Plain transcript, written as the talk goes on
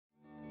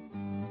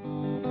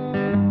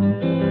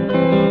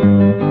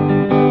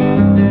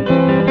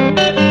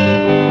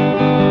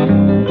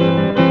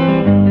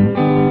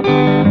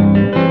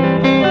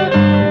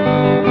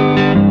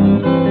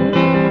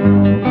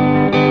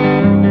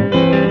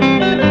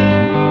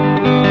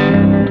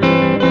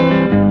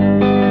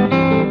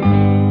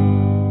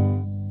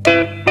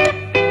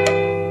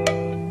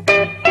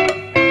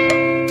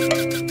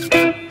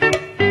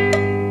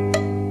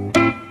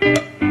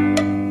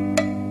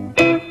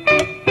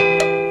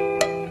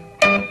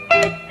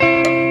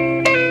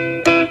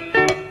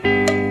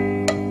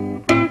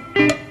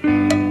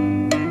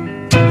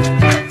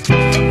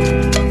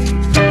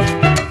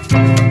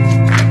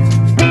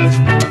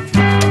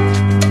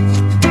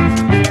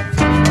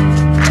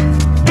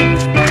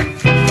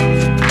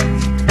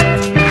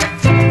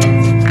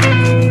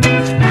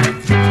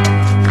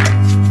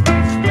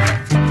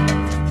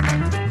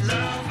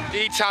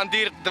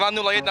Dirt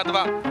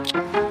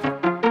 2012.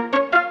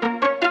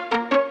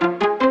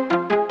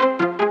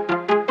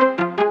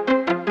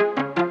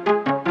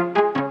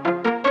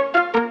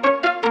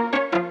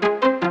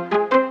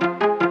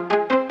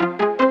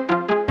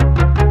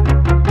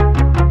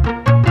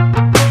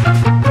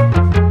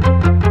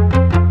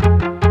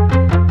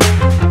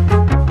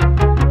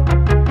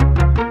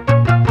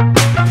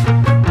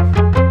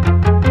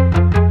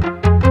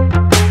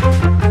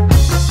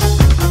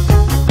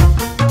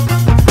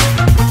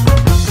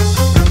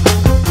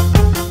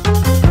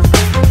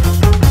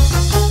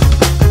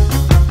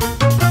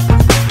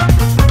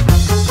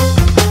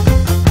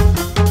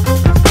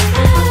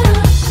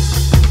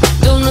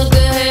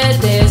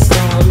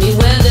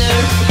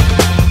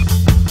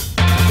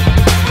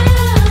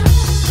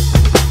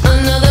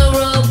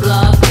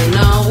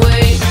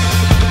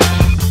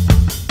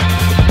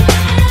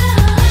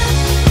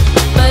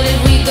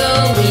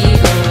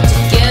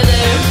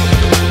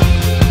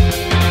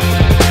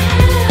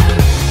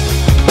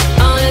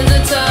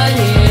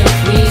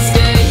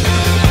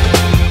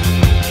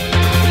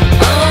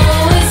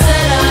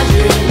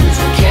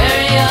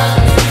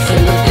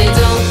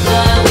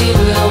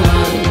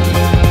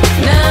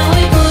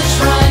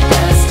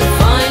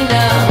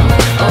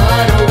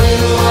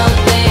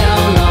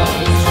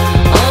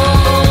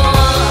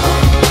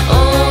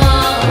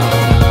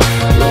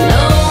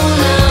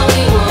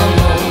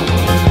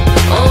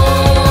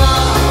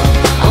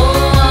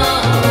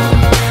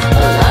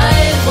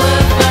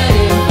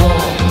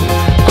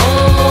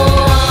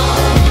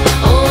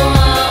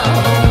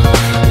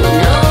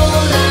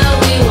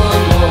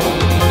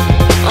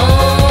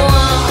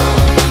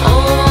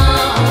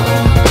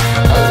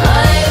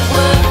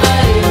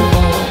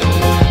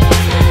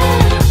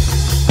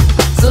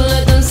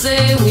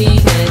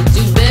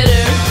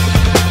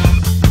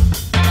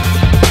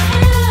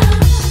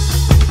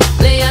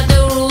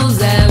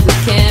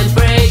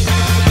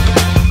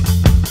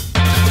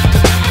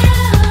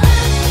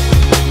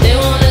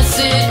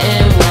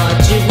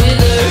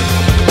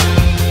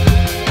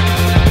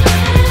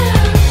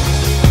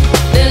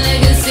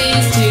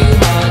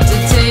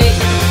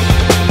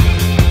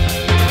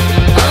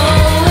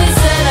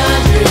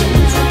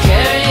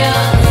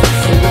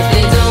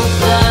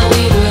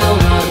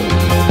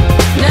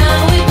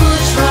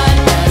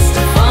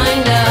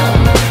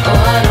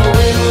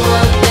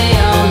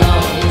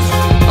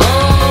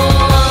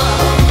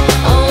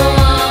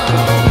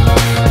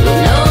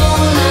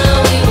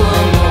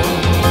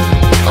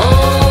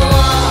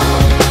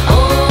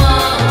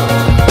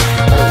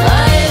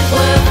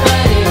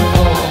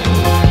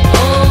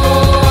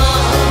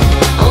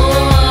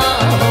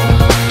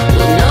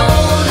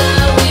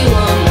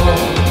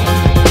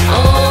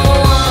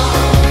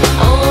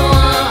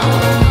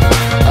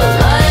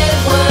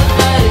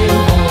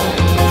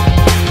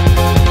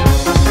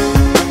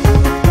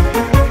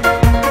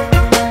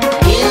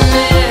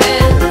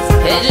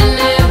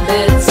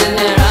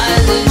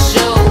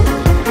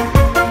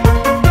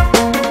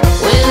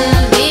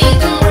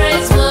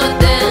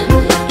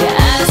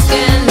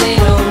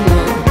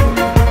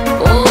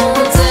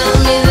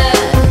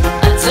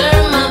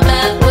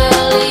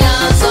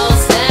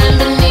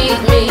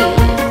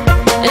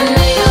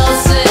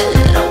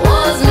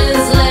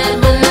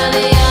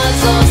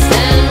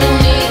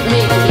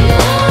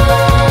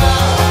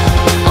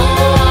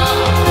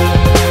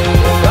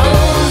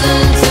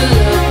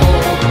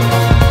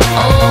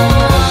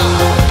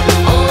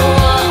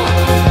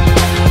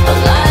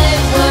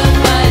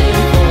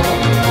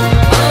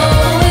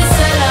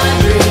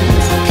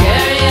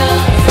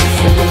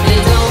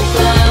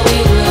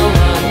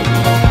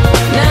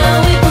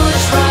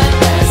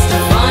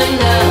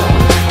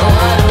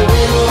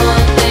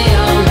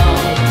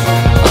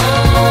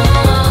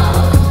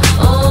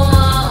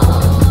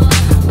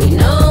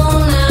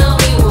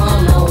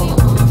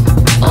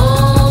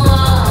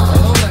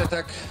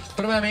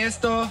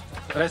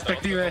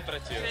 Respektíve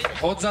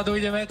odzadu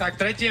ideme, tak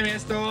tretie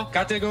miesto v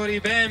kategórii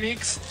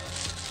BMX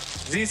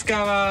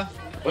získava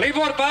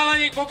Libor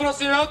Pávaník,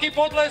 poprosím veľký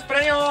potlesk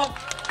pre ňoho.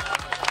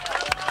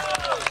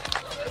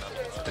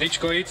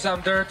 Tričko Eat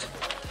Some Dirt,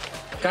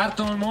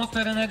 kartón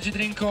Monster Energy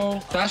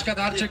drinkov, taška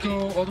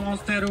darčekov od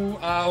Monsteru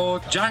a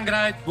od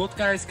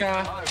junkride.sk.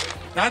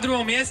 Na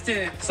druhom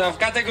mieste sa v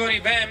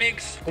kategórii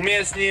BMX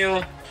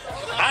umiestnil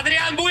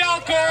Adrián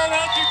Bujalko,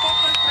 veľký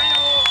potlesk pre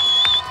ňoho.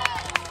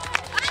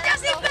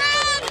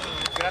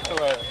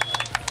 Gratulujem.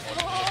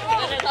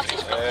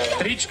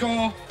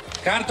 Tričko,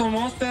 kartón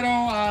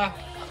Monsterov a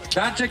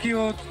darčeky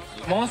od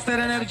Monster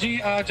Energy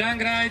a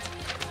Junkride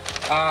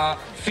a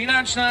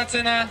finančná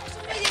cena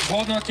v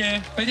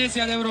hodnote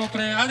 50 €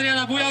 pre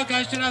Adriána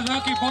Bujalka. Ešte raz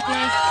veľký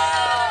potlesk.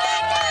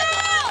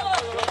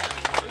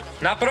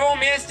 Na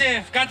prvom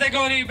mieste v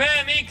kategórii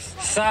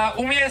BMX sa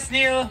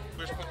umiestnil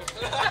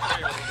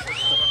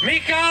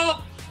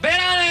Michal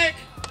Beránek.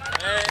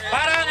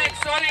 Baránek,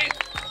 sorry.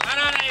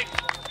 Baránek.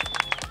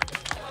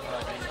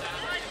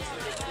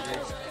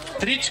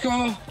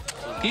 Tričko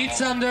Eat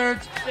Some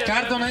Dirt,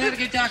 kartón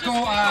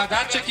energetiakov a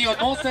darčeky od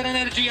Monster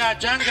Energy a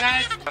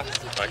Junkride.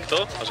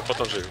 Takto? A že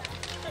potom žijú.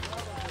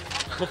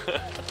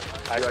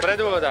 Aj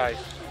spredu daj.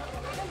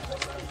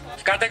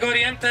 V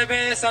kategórii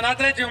MTB sa na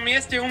 3.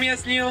 mieste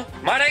umiestnil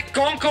Marek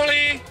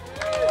Konkoli.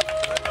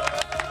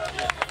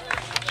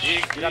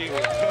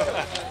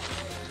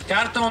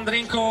 Kartón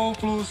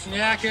drinkov plus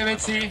nejaké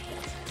veci.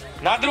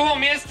 Na 2.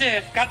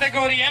 mieste v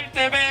kategórii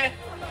MTB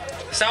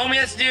sa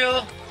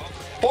umiestnil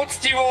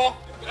poctivo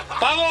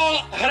Pavol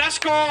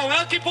Hraško.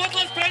 Veľký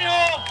potlesk pre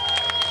ňo!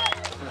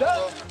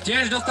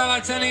 Tiež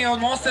dostáva ceny od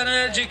Monster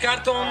Energy,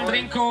 kartón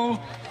drinkov,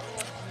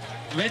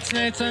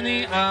 vecné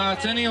ceny a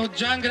ceny od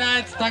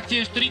Jungride,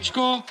 taktiež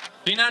tričko,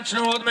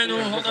 finančnú odmenu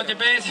v hodnote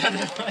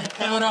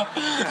 50 eur.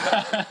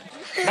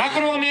 Na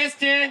 1.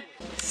 mieste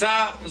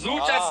sa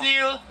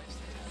zúčastnil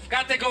v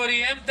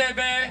kategórii MTB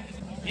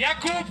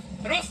Jakub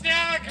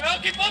Rusňák.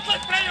 Veľký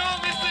potlesk pre ňo,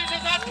 myslím, že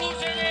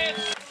zaslúžený.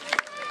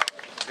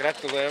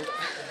 Gratulujem.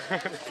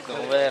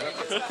 Dobre.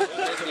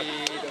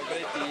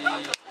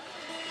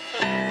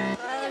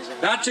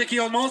 Darčeky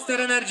od Monster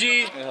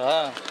Energy,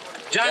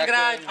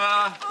 Jungride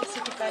a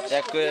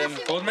Ďakujem.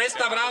 od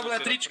mesta Vrable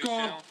tričko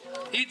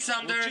Eat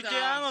Some Dirt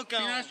a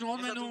finančnú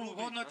odmenu v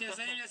hodnote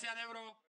 70 eur.